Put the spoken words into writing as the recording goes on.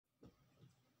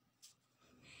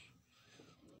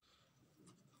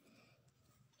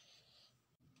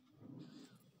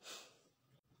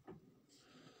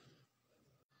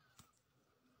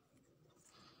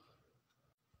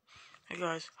Hey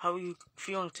guys, how are you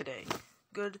feeling today?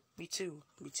 Good? Me too.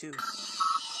 Me too.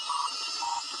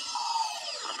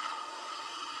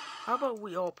 How about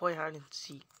we all play hide and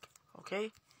seek,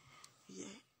 okay?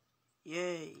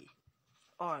 Yay.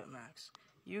 Alright, Max.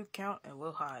 You count and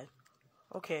we'll hide.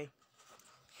 Okay.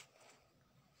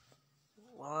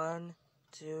 1,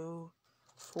 2,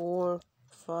 4,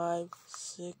 5,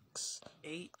 6,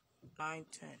 8, 9,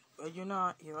 10. But you're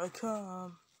not. Here I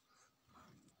come.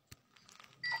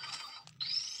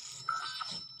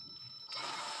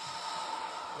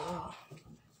 Oh.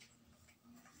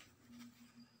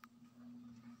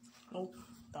 Nope.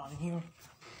 Down here.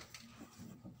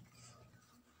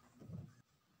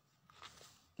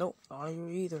 Nope. Not here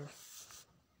either.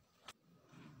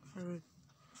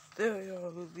 There you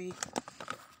are, Ruby.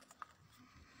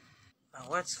 Now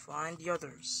let's find the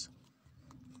others.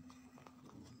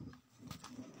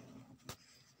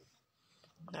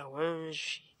 Now where is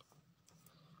she?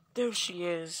 There she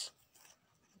is.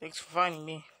 Thanks for finding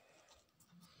me.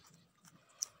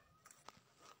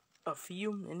 A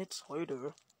few minutes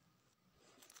later.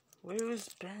 Where is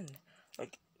Ben?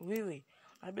 Like, really,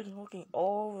 I've been looking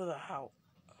all over the house.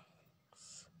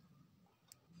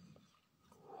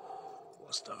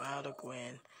 What's the matter,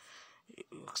 Gwen? It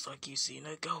looks like you've seen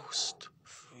a ghost,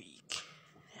 freak.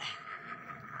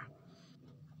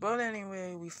 But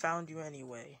anyway, we found you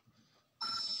anyway.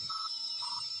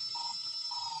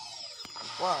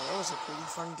 Wow, that was a pretty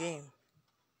fun game.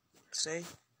 Say?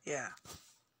 Yeah.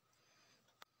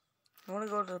 You wanna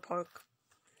go to the park?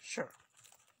 Sure.